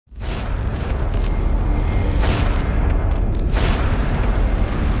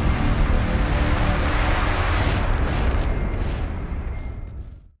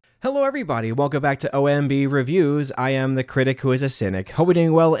Hello everybody, welcome back to OMB Reviews. I am the critic who is a cynic. Hope you're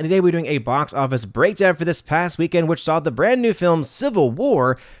doing well, and today we're doing a box office breakdown for this past weekend, which saw the brand new film Civil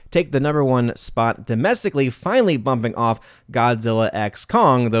War take the #1 spot domestically, finally bumping off Godzilla x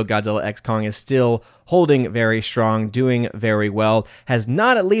Kong, though Godzilla x Kong is still holding very strong, doing very well. Has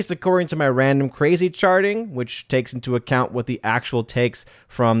not, at least according to my random crazy charting, which takes into account what the actual takes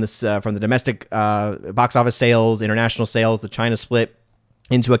from the domestic box office sales, international sales, the China split,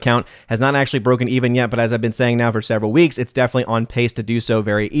 into account, has not actually broken even yet, but as I've been saying now for several weeks, it's definitely on pace to do so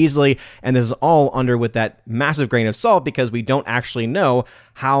very easily, and this is all under with that massive grain of salt because we don't actually know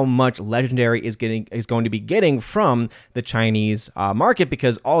how much Legendary is going to be getting from the Chinese market,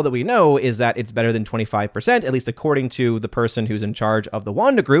 because all that we know is that it's better than 25%, at least according to the person who's in charge of the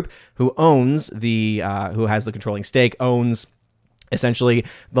Wanda Group, who owns who has the controlling stake, owns essentially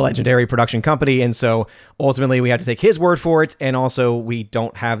the Legendary production company. And so ultimately we have to take his word for it. And also we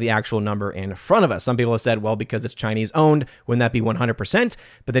don't have the actual number in front of us. Some people have said, well, because it's Chinese owned, wouldn't that be 100%?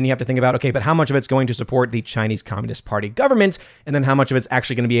 But then you have to think about, okay, but how much of it's going to support the Chinese Communist Party government? And then how much of it's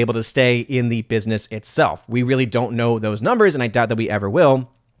actually going to be able to stay in the business itself? We really don't know those numbers, and I doubt that we ever will.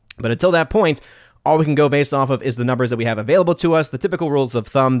 But until that point, all we can go based off of is the numbers that we have available to us, the typical rules of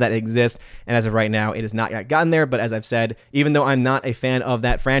thumb that exist, and as of right now, it has not yet gotten there, but as I've said, even though I'm not a fan of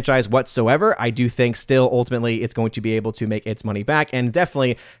that franchise whatsoever, I do think still ultimately it's going to be able to make its money back, and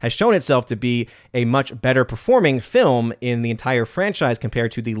definitely has shown itself to be a much better performing film in the entire franchise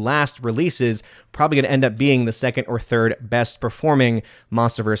compared to the last releases, probably going to end up being the second or third best performing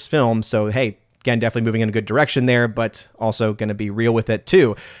MonsterVerse film, so hey, again, definitely moving in a good direction there, but also going to be real with it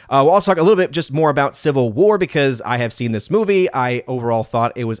too. We'll also talk a little bit just more about Civil War because I have seen this movie. I overall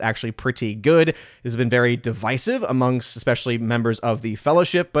thought it was actually pretty good. This has been very divisive amongst especially members of the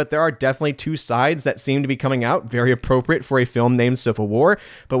Fellowship, but there are definitely two sides that seem to be coming out, very appropriate for a film named Civil War,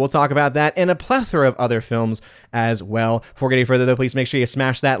 but we'll talk about that and a plethora of other films as well. Before getting further though, please make sure you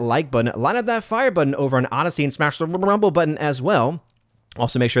smash that like button, line up that fire button over on Odyssey, and smash the rumble button as well.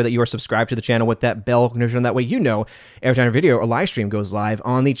 Also, make sure that you are subscribed to the channel with that bell notification. That way you know every time a video or live stream goes live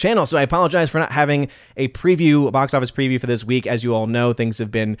on the channel. So I apologize for not having a box office preview for this week. As you all know, things have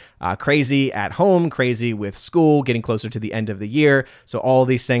been crazy at home, crazy with school, getting closer to the end of the year. So all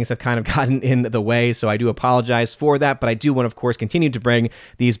these things have kind of gotten in the way. So I do apologize for that. But I do want to, of course, continue to bring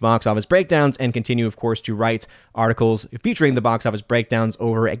these box office breakdowns and continue, of course, to write articles featuring the box office breakdowns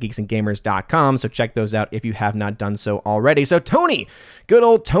over at geeksandgamers.com. So check those out if you have not done so already. So Tony, good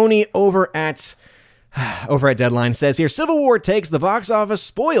old Tony over at Deadline says here, Civil War takes the box office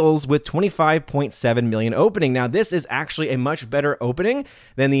spoils with 25.7 million opening. Now, this is actually a much better opening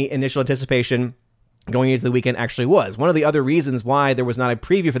than the initial anticipation going into the weekend actually was. One of the other reasons why there was not a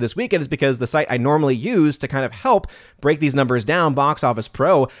preview for this weekend is because the site I normally use to kind of help break these numbers down, Box Office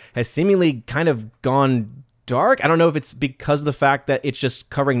Pro, has seemingly kind of gone dark. I don't know if it's because of the fact that it's just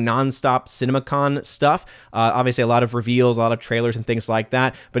covering nonstop CinemaCon stuff. Obviously, a lot of reveals, a lot of trailers and things like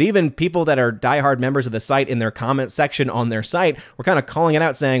that. But even people that are diehard members of the site in their comment section on their site were kind of calling it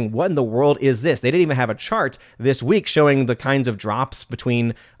out, saying, what in the world is this? They didn't even have a chart this week showing the kinds of drops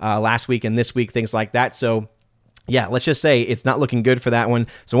between last week and this week, things like that. So yeah, let's just say it's not looking good for that one.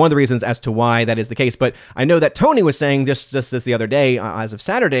 So one of the reasons as to why that is the case. But I know that Tony was saying just this the other day, as of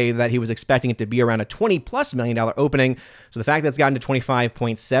Saturday, that he was expecting it to be around a $20+ million opening. So the fact that it's gotten to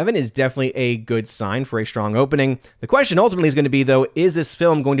 25.7 is definitely a good sign for a strong opening. The question ultimately is going to be, though, is this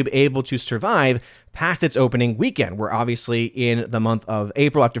film going to be able to survive past its opening weekend? We're obviously in the month of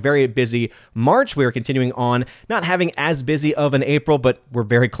April. After very busy March, we are continuing on, not having as busy of an April, but we're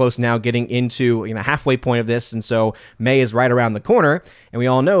very close now getting into halfway point of this, and so May is right around the corner, and we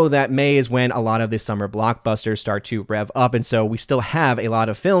all know that May is when a lot of the summer blockbusters start to rev up, and so we still have a lot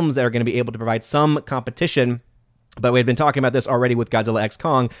of films that are going to be able to provide some competition. But we had been talking about this already with Godzilla x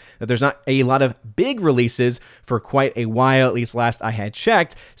Kong, that there's not a lot of big releases for quite a while, at least last I had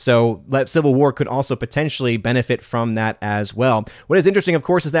checked. So Civil War could also potentially benefit from that as well. What is interesting, of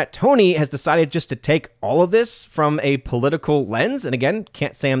course, is that Tony has decided just to take all of this from a political lens. And again,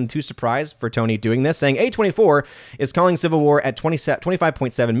 can't say I'm too surprised for Tony doing this, saying A24 is calling Civil War at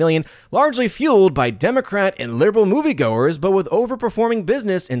 25.7 million, largely fueled by Democrat and liberal moviegoers, but with overperforming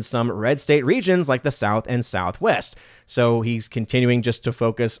business in some red state regions like the South and Southwest. So he's continuing just to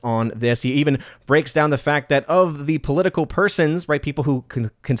focus on this. He even breaks down the fact that of the political persons, right, people who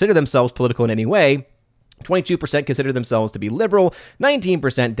consider themselves political in any way, 22% consider themselves to be liberal,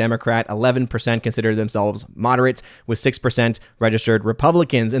 19% Democrat, 11% consider themselves moderates, with 6% registered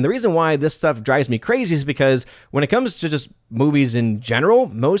Republicans. And the reason why this stuff drives me crazy is because when it comes to just movies in general,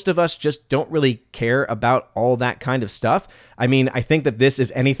 most of us just don't really care about all that kind of stuff. I mean, I think that this,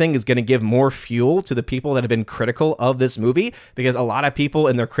 if anything, is going to give more fuel to the people that have been critical of this movie, because a lot of people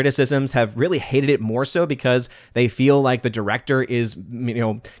in their criticisms have really hated it more so because they feel like the director is,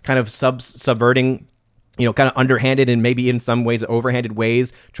 kind of subverting, kind of underhanded and maybe in some ways overhanded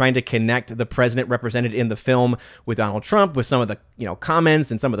ways, trying to connect the president represented in the film with Donald Trump, with some of the,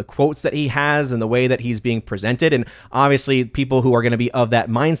 comments and some of the quotes that he has and the way that he's being presented. And obviously people who are going to be of that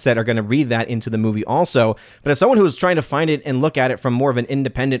mindset are going to read that into the movie also. But as someone who was trying to find it and look at it from more of an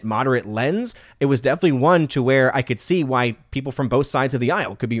independent, moderate lens, it was definitely one to where I could see why people from both sides of the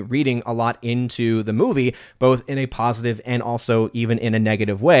aisle could be reading a lot into the movie, both in a positive and also even in a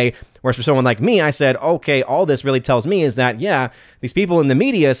negative way. Whereas for someone like me, I said, okay, all this really tells me is that, yeah, these people in the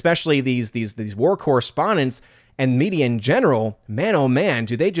media, especially these war correspondents and media in general, man, oh man,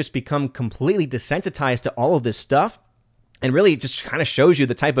 do they just become completely desensitized to all of this stuff? And really just kind of shows you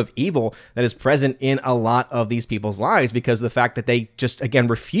the type of evil that is present in a lot of these people's lives, because of the fact that they just, again,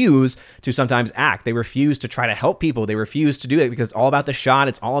 refuse to sometimes act. They refuse to try to help people. They refuse to do it because it's all about the shot.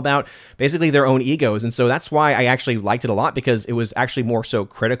 It's all about basically their own egos. And so that's why I actually liked it a lot, because it was actually more so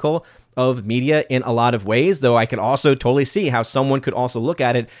critical of media in a lot of ways, though I could also totally see how someone could also look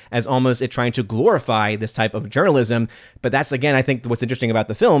at it as almost it trying to glorify this type of journalism. But that's, again, I think what's interesting about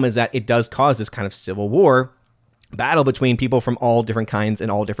the film is that it does cause this kind of civil war battle between people from all different kinds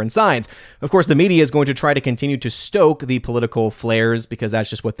and all different sides. Of course, the media is going to try to continue to stoke the political flares because that's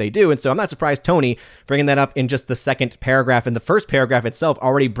just what they do. And so I'm not surprised Tony bringing that up in just the second paragraph. In the first paragraph itself,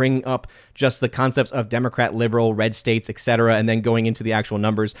 already bringing up just the concepts of Democrat, liberal, red states, etc., and then going into the actual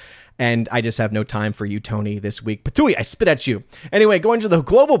numbers. And I just have no time for you, Tony, this week. Patooey, I spit at you. Anyway, going to the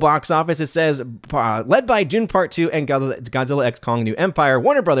global box office, it says, led by Dune Part 2 and Godzilla x Kong New Empire,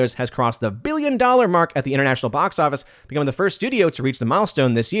 Warner Brothers has crossed the $1 billion mark at the international box office, becoming the first studio to reach the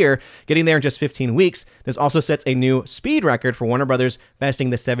milestone this year, getting there in just 15 weeks. This also sets a new speed record for Warner Brothers, besting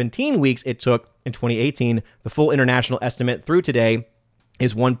the 17 weeks it took in 2018. The full international estimate through today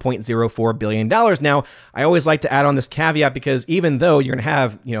is $1.04 billion. Now, I always like to add on this caveat, because even though you're going to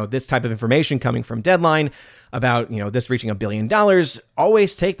have, this type of information coming from Deadline about, this reaching $1 billion,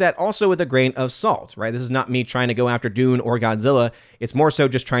 always take that also with a grain of salt, right? This is not me trying to go after Dune or Godzilla. It's more so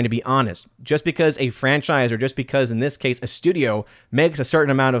just trying to be honest. Just because a franchise, or just because in this case a studio makes a certain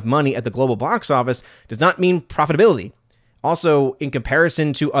amount of money at the global box office, does not mean profitability. Also, in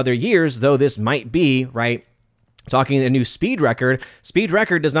comparison to other years, though this might be, right, talking a new speed record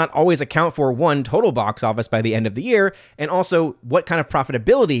does not always account for one, total box office by the end of the year, and also what kind of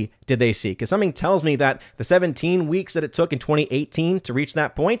profitability did they see? Because something tells me that the 17 weeks that it took in 2018 to reach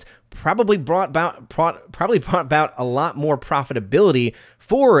that point probably brought about a lot more profitability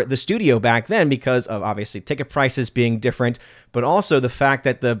for the studio back then, because of obviously ticket prices being different, but also the fact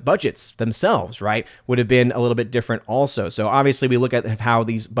that the budgets themselves, right, would have been a little bit different also. So obviously we look at how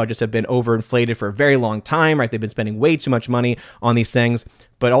these budgets have been overinflated for a very long time, right? They've been spending way too much money on these things.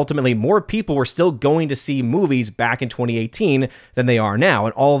 But ultimately, more people were still going to see movies back in 2018 than they are now.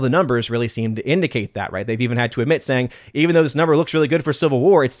 And all of the numbers really seem to indicate that, right? They've even had to admit, saying, even though this number looks really good for Civil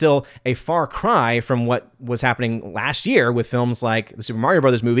War, it's still a far cry from what was happening last year with films like the Super Mario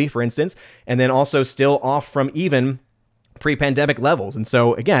Brothers movie, for instance, and then also still off from even pre-pandemic levels. And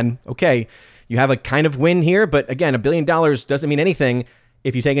so, again, okay, you have a kind of win here, but again, $1 billion doesn't mean anything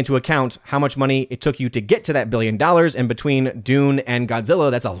if you take into account how much money it took you to get to that $1 billion. And between Dune and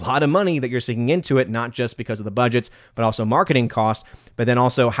Godzilla, that's a lot of money that you're sinking into it, not just because of the budgets, but also marketing costs, but then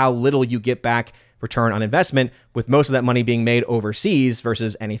also how little you get back return on investment, with most of that money being made overseas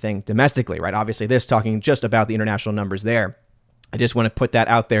versus anything domestically, right? Obviously, this talking just about the international numbers there. I just want to put that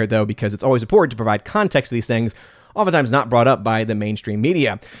out there, though, because it's always important to provide context to these things, oftentimes not brought up by the mainstream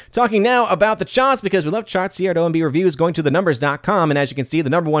media. Talking now about the charts, because we love charts here at OMB Reviews, going to thenumbers.com, and as you can see, the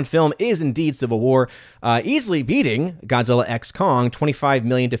number one film is indeed Civil War, easily beating Godzilla x Kong, 25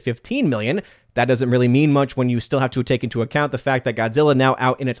 million to 15 million. That doesn't really mean much when you still have to take into account the fact that Godzilla, now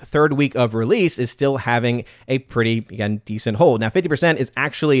out in its third week of release, is still having a pretty, again, decent hold. Now, 50% is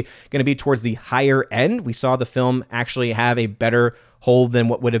actually going to be towards the higher end. We saw the film actually have a better hold than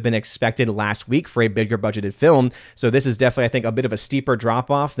what would have been expected last week for a bigger budgeted film. So this is definitely, I think, a bit of a steeper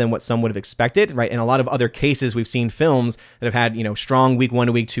drop-off than what some would have expected, right? In a lot of other cases, we've seen films that have had, strong week 1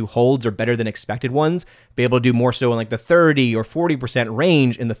 to week 2 holds or better than expected ones, be able to do more so in like the 30 or 40%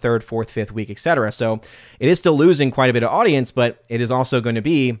 range in the 3rd, 4th, 5th week, etc. So it is still losing quite a bit of audience, but it is also going to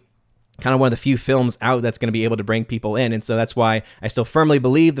be kind of one of the few films out that's going to be able to bring people in. And so that's why I still firmly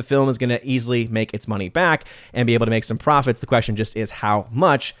believe the film is going to easily make its money back and be able to make some profits. The question just is how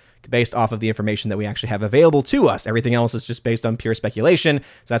much, based off of the information that we actually have available to us. Everything else is just based on pure speculation.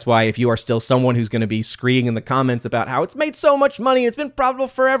 So that's why if you are still someone who's going to be screaming in the comments about how it's made so much money, it's been profitable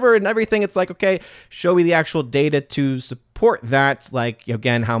forever and everything, it's like, okay, show me the actual data to support that. Like,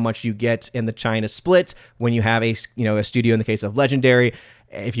 again, how much you get in the China split when you have a studio in the case of Legendary.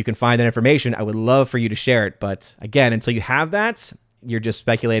 If you can find that information, I would love for you to share it. But again, until you have that, you're just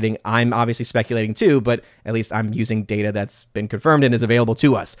speculating. I'm obviously speculating too, but at least I'm using data that's been confirmed and is available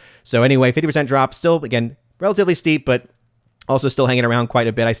to us. So anyway, 50% drop, still, again, relatively steep, but also still hanging around quite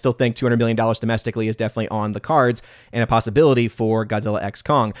a bit. I still think $200 million domestically is definitely on the cards and a possibility for Godzilla x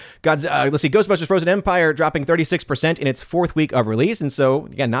Kong. Let's see, Ghostbusters Frozen Empire dropping 36% in its 4th week of release. And so,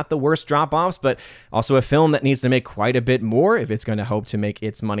 again, not the worst drop-offs, but also a film that needs to make quite a bit more if it's going to hope to make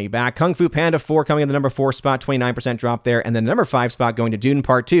its money back. Kung Fu Panda 4 coming in the number 4 spot, 29% drop there. And then the number 5 spot going to Dune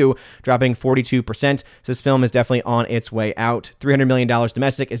Part 2, dropping 42%. So this film is definitely on its way out. $300 million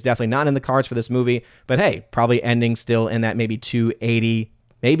domestic is definitely not in the cards for this movie. But hey, probably ending still in that maybe 280,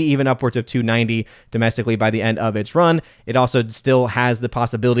 maybe even upwards of 290 domestically by the end of its run. It also still has the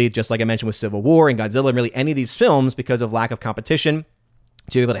possibility, just like I mentioned with Civil War and Godzilla, and really any of these films, because of lack of competition,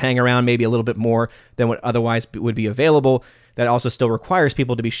 to be able to hang around maybe a little bit more than what otherwise would be available. That also still requires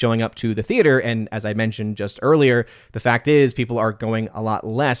people to be showing up to the theater. And as I mentioned just earlier, the fact is people are going a lot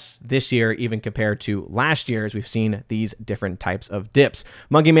less this year, even compared to last year, as we've seen these different types of dips.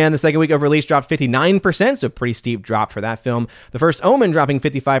 Monkey Man, the 2nd week of release, dropped 59%, so a pretty steep drop for that film. The First Omen dropping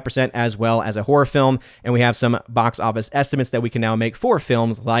 55% as well as a horror film. And we have some box office estimates that we can now make for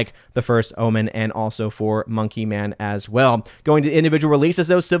films like The First Omen and also for Monkey Man as well. Going to individual releases,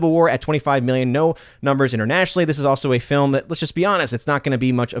 though, Civil War at 25 million, no numbers internationally. This is also a film that, let's just be honest, it's not going to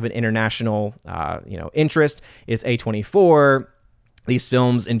be much of an international, interest. It's A24. These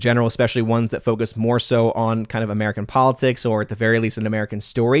films in general, especially ones that focus more so on kind of American politics or at the very least an American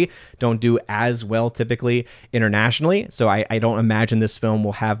story, don't do as well typically internationally. So I don't imagine this film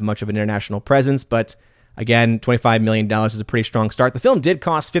will have much of an international presence, but again, $25 million is a pretty strong start. The film did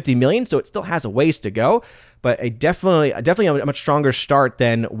cost $50 million, so it still has a ways to go, but definitely a much stronger start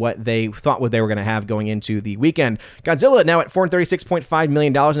than what they thought what they were going to have going into the weekend. Godzilla now at $436.5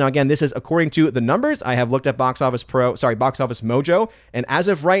 million. Now, again, this is according to the numbers. I have looked at Box Office Mojo, and as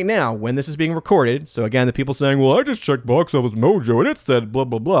of right now, when this is being recorded, so again, the people saying, well, I just checked Box Office Mojo, and it said blah,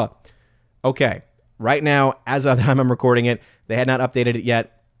 blah, blah. Okay, right now, as of the time I'm recording it, they had not updated it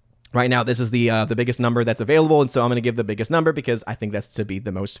yet. Right now, this is the biggest number that's available, and so I'm going to give the biggest number because I think that's to be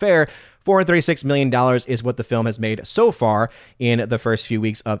the most fair. $436 million is what the film has made so far in the first few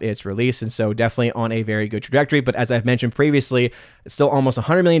weeks of its release, and so definitely on a very good trajectory. But as I've mentioned previously, it's still almost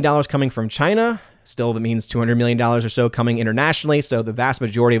 $100 million coming from China. Still, that means $200 million or so coming internationally. So the vast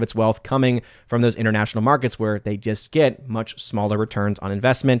majority of its wealth coming from those international markets where they just get much smaller returns on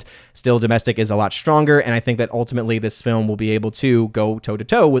investment. Still, domestic is a lot stronger. And I think that ultimately this film will be able to go toe to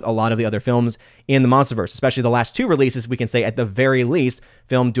toe with a lot of the other films in the Monsterverse, especially the last 2 releases. We can say at the very least,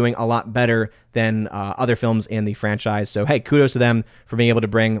 film doing a lot better than other films in the franchise. So, hey, kudos to them for being able to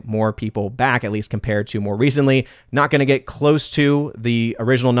bring more people back, at least compared to more recently. Not going to get close to the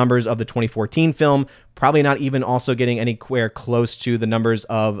original numbers of the 2014 film. Probably not even also getting anywhere close to the numbers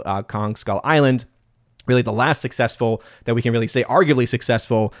of Kong Skull Island. Really the last successful, that we can really say arguably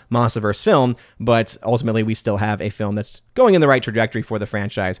successful Monsterverse film, but ultimately we still have a film that's going in the right trajectory for the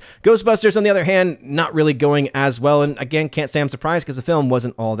franchise. Ghostbusters, on the other hand, not really going as well, and again, can't say I'm surprised because the film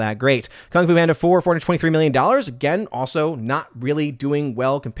wasn't all that great. Kung Fu Panda 4, $423 million, again, also not really doing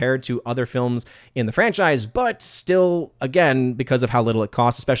well compared to other films in the franchise, but still, again, because of how little it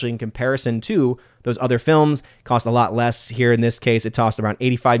costs, especially in comparison to those other films, cost a lot less. Here in this case, it cost around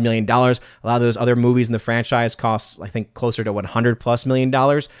 $85 million. A lot of those other movies in the franchise cost, I think, closer to $100+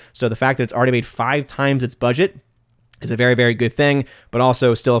 million. So the fact that it's already made 5 times its budget is a very, very good thing, but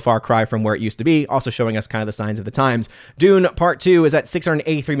also still a far cry from where it used to be, also showing us kind of the signs of the times. Dune Part 2 is at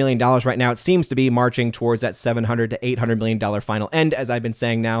 $683 million right now. It seems to be marching towards that $700 to $800 million final end, as I've been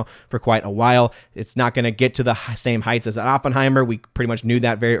saying now for quite a while. It's not going to get to the same heights as Oppenheimer. We pretty much knew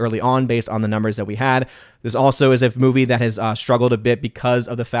that very early on based on the numbers that we had. This also is a movie that has struggled a bit because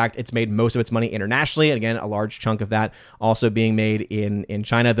of the fact it's made most of its money internationally. And again, a large chunk of that also being made in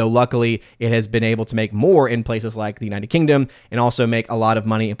China, though luckily it has been able to make more in places like the United Kingdom and also make a lot of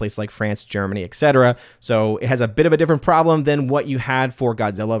money in places like France, Germany, etc. So it has a bit of a different problem than what you had for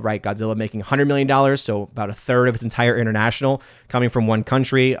Godzilla, right? Godzilla making $100 million, so about a third of its entire international coming from one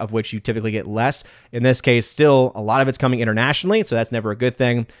country, of which you typically get less. In this case, still a lot of it's coming internationally, so that's never a good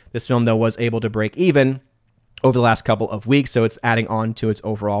thing. This film, though, was able to break even over the last couple of weeks, so it's adding on to its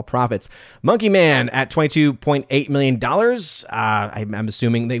overall profits. Monkey Man at $22.8 million. I'm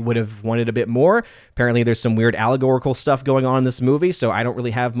assuming they would have wanted a bit more. Apparently, there's some weird allegorical stuff going on in this movie, so I don't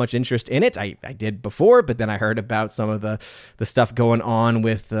really have much interest in it. I did before, but then I heard about some of the stuff going on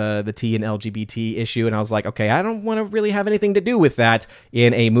with the T and LGBT issue, and I was like, okay, I don't want to really have anything to do with that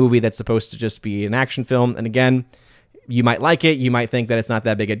in a movie that's supposed to just be an action film. And again, you might like it, you might think that it's not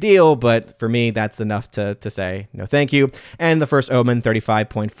that big a deal, but for me, that's enough to say no thank you. And The First Omen,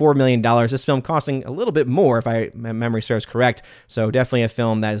 $35.4 million. This film costing a little bit more, if my memory serves correct, so definitely a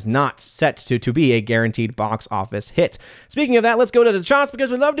film that is not set to be a guaranteed box office hit. Speaking of that, let's go to the shots,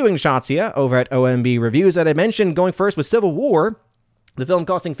 because we love doing shots here over at OMB Reviews. That I mentioned, going first with Civil War. The film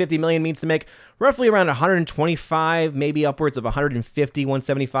costing $50 million means to make roughly around 125, maybe upwards of 150,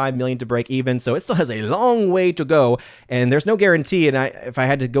 175 million to break even. So it still has a long way to go, and there's no guarantee. And if I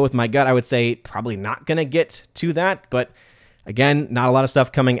had to go with my gut, I would say probably not going to get to that. But again, not a lot of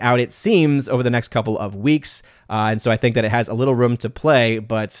stuff coming out, it seems, over the next couple of weeks. And so I think that it has a little room to play.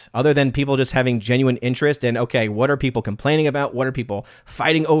 But other than people just having genuine interest in, okay, what are people complaining about? What are people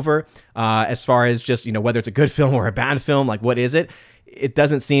fighting over? As far as just, whether it's a good film or a bad film, like what is it? It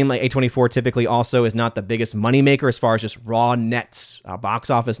doesn't seem like A24 typically also is not the biggest moneymaker as far as just raw net box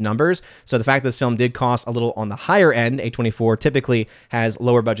office numbers. So the fact that this film did cost a little on the higher end, A24 typically has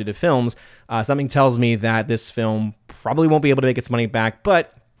lower budgeted films, something tells me that this film probably won't be able to make its money back,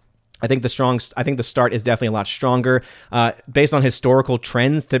 but I think the start is definitely a lot stronger. Based on historical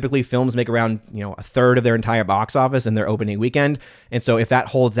trends, typically films make around a third of their entire box office in their opening weekend, and so if that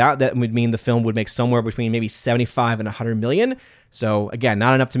holds out, that would mean the film would make somewhere between maybe 75 and 100 million. So again,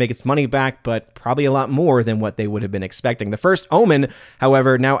 not enough to make its money back, but probably a lot more than what they would have been expecting. The First Omen,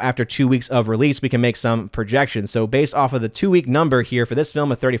 however, now after 2 weeks of release, we can make some projections. So based off of the 2-week number here for this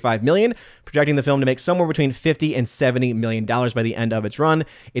film of 35 million, projecting the film to make somewhere between 50 and 70 million dollars by the end of its run.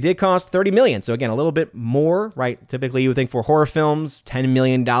 It did cost 30 million. So again, a little bit more, right? Typically you would think for horror films, $10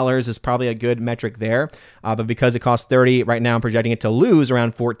 million is probably a good metric there. But because it costs 30 right now, I'm projecting it to lose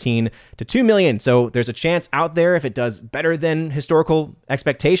around 14 to 2 million. So there's a chance out there if it does better than historical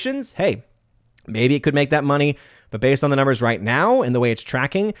expectations, hey, maybe it could make that money. But based on the numbers right now and the way it's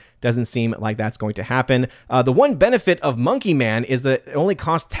tracking, doesn't seem like that's going to happen. The one benefit of Monkey Man is that it only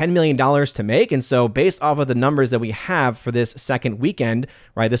cost $10 million to make. And so based off of the numbers that we have for this second weekend,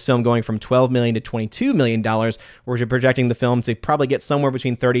 right, this film going from $12 million to $22 million, we're projecting the film to probably get somewhere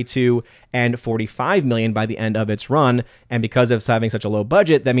between 32 and 45 million by the end of its run. And because of having such a low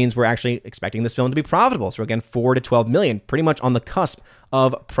budget, that means we're actually expecting this film to be profitable. So again, 4 to 12 million, pretty much on the cusp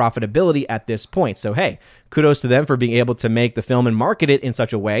of profitability at this point. So hey, kudos to them for being able to make the film and market it in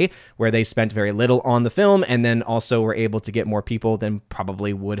such a way where they spent very little on the film and then also were able to get more people than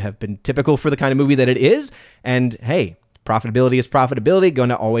probably would have been typical for the kind of movie that it is. And hey, profitability is profitability. Going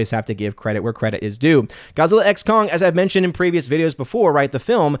to always have to give credit where credit is due. Godzilla x Kong, as I've mentioned in previous videos before, right, the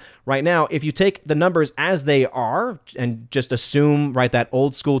film right now, if you take the numbers as they are and just assume, right, that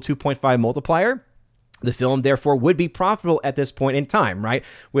old school 2.5 multiplier, the film, therefore, would be profitable at this point in time, right?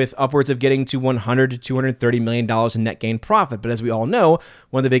 With upwards of getting to $100 to $230 million in net gain profit. But as we all know,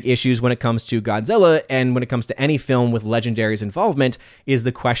 one of the big issues when it comes to Godzilla and when it comes to any film with Legendary's involvement is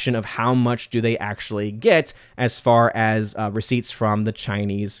the question of how much do they actually get as far as receipts from the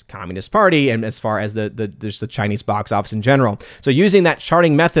Chinese Communist Party and as far as there's the Chinese box office in general. So using that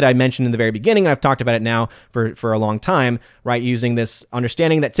charting method I mentioned in the very beginning, I've talked about it now for a long time, right? Using this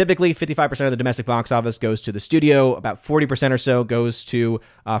understanding that typically 55% of the domestic box office goes to the studio, about 40% or so goes to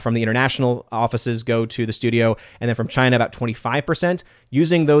from the international offices go to the studio, and then from China about 25%.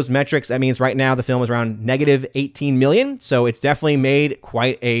 Using those metrics, that means right now the film is around negative 18 million, so it's definitely made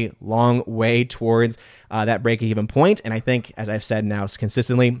quite a long way towards that break-even point. And I think, as I've said now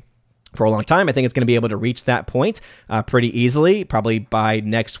consistently for a long time, I think it's going to be able to reach that point pretty easily, probably by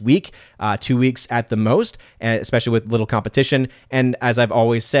next week, 2 weeks at the most, especially with little competition. And as I've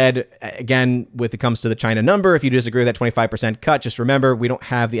always said, again, when it comes to the China number, if you disagree with that 25% cut, just remember, we don't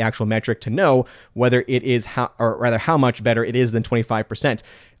have the actual metric to know whether it is how much better it is than 25%.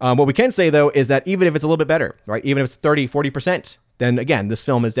 What we can say, though, is that even if it's a little bit better, right, even if it's 30, 40%, then again, this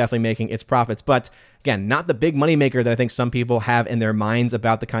film is definitely making its profits. But again, not the big moneymaker that I think some people have in their minds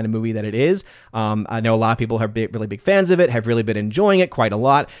about the kind of movie that it is. I know a lot of people are really big fans of it, have really been enjoying it quite a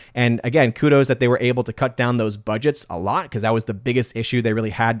lot. And again, kudos that they were able to cut down those budgets a lot, because that was the biggest issue they really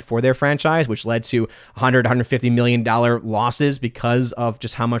had for their franchise, which led to $150 million losses because of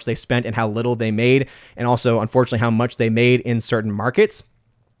just how much they spent and how little they made. And also, unfortunately, how much they made in certain markets.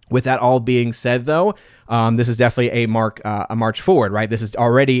 With that all being said, though, this is definitely a march forward, right? This has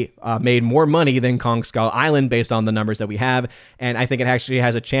already made more money than Kong Skull Island based on the numbers that we have, and I think it actually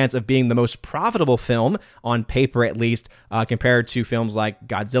has a chance of being the most profitable film, on paper at least, compared to films like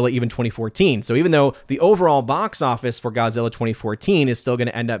Godzilla, even 2014. So even though the overall box office for Godzilla 2014 is still going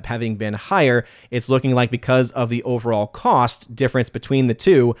to end up having been higher, it's looking like because of the overall cost difference between the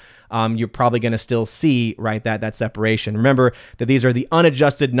two, you're probably going to still see, right, that separation. Remember that these are the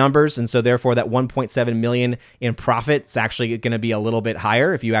unadjusted numbers, and so therefore that 1.7 million in profit is actually going to be a little bit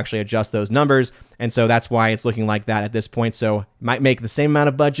higher if you actually adjust those numbers. And so that's why it's looking like that at this point. So might make the same amount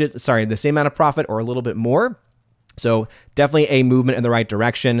of profit or a little bit more. So definitely a movement in the right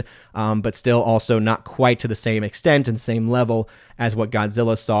direction, but still also not quite to the same extent and same level as what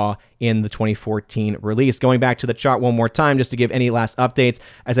Godzilla saw in the 2014 release. Going back to the chart one more time, just to give any last updates.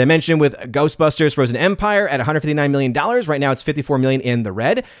 As I mentioned, with Ghostbusters Frozen Empire at $159 million, right now it's $54 million in the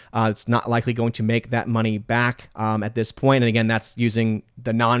red. It's not likely going to make that money back at this point. And again, that's using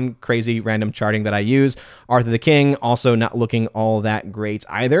the non-crazy random charting that I use. Arthur the King, also not looking all that great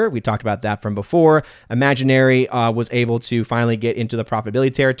either. We talked about that from before. Imaginary was able to finally get into the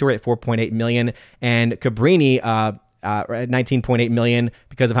profitability territory at $4.8 million, and Cabrini at $19.8 million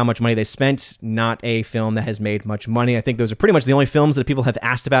because of how much money they spent. Not a film that has made much money. I think those are pretty much the only films that people have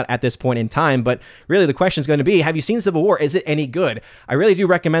asked about at this point in time. But really, the question is going to be, have you seen Civil War? Is it any good? I really do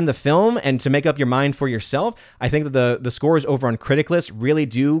recommend the film, and to make up your mind for yourself, I think that the scores over on CriticList really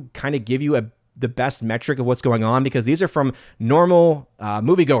do kind of give you the best metric of what's going on, because these are from normal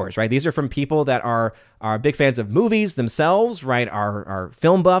moviegoers, right? These are from people that are big fans of movies themselves, right? Are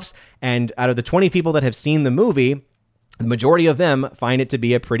film buffs. And out of the 20 people that have seen the movie, the majority of them find it to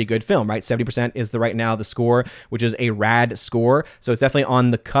be a pretty good film, right? 70% is right now the score, which is a rad score. So it's definitely on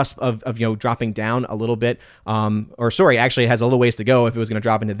the cusp of dropping down a little bit. Actually it has a little ways to go if it was going to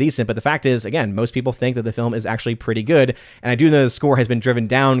drop into decent. But the fact is, again, most people think that the film is actually pretty good. And I do know the score has been driven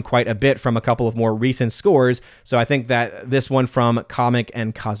down quite a bit from a couple of more recent scores. So I think that this one from Comic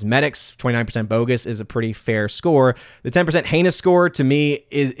and Cosmetics, 29% bogus, is a pretty fair score. The 10% heinous score to me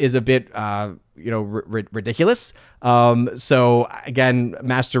is a bit ridiculous. So again,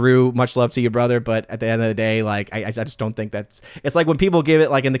 Masteru, much love to you, brother, but at the end of the day, like, I just don't think it's like when people give it,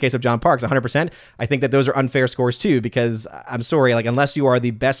 like in the case of John Parks, 100%, I think that those are unfair scores too, because I'm sorry, like, unless you are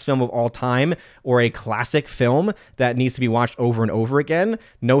the best film of all time or a classic film that needs to be watched over and over again,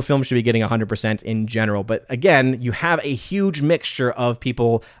 no film should be getting 100% in general. But again, you have a huge mixture of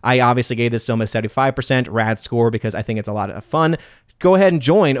people. I obviously gave this film a 75% rad score because I think it's a lot of fun. Go ahead and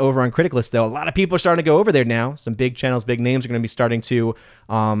join over on CriticList, though. A lot of people are starting to go over there now. Some big channels, big names are going to be starting to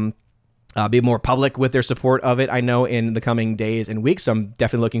be more public with their support of it, I know, in the coming days and weeks. So I'm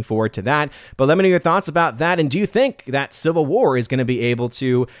definitely looking forward to that. But let me know your thoughts about that. And do you think that Civil War is going to be able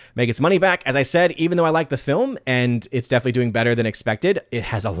to make its money back? As I said, even though I like the film and it's definitely doing better than expected, it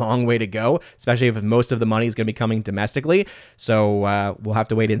has a long way to go, especially if most of the money is going to be coming domestically. So we'll have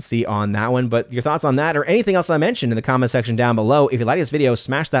to wait and see on that one. But your thoughts on that or anything else I mentioned in the comment section down below. If you like this video,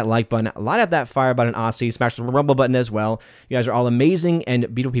 smash that like button, light up that fire button, Aussie, smash the rumble button as well. You guys are all amazing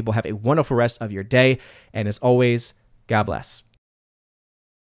and beautiful people. Have a wonderful rest of your day, and as always, God bless.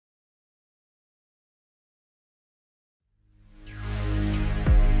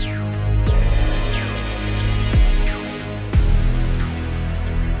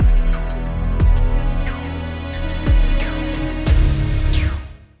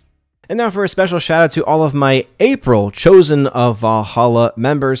 And now for a special shout out to all of my April Chosen of Valhalla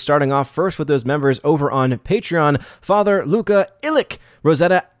members, starting off first with those members over on Patreon: Father Luca Illich,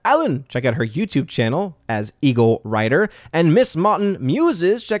 Rosetta Allen, check out her YouTube channel as Eagle Rider, and Miss Martin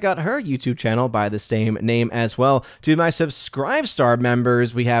Muses, check out her YouTube channel by the same name as well. To my Subscribe Star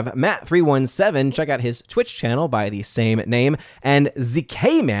members, we have Matt317, check out his Twitch channel by the same name, and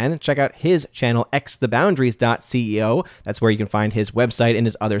ZK Man, check out his channel xtheboundaries.ceo. That's where you can find his website and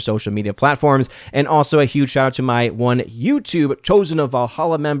his other social media platforms. And also a huge shout out to my one YouTube Chosen of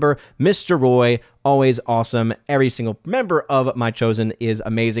Valhalla member, Mr. Roy, always awesome. Every single member of My Chosen is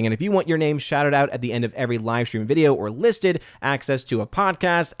amazing. And if you want your name shouted out at the end of every live stream video or listed, access to a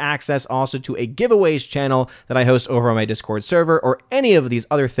podcast, access also to a giveaways channel that I host over on my Discord server, or any of these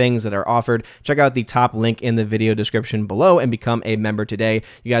other things that are offered, check out the top link in the video description below and become a member today.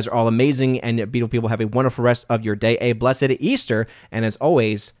 You guys are all amazing, and beautiful people. Have a wonderful rest of your day, a blessed Easter, and as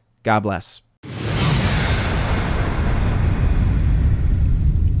always, God bless.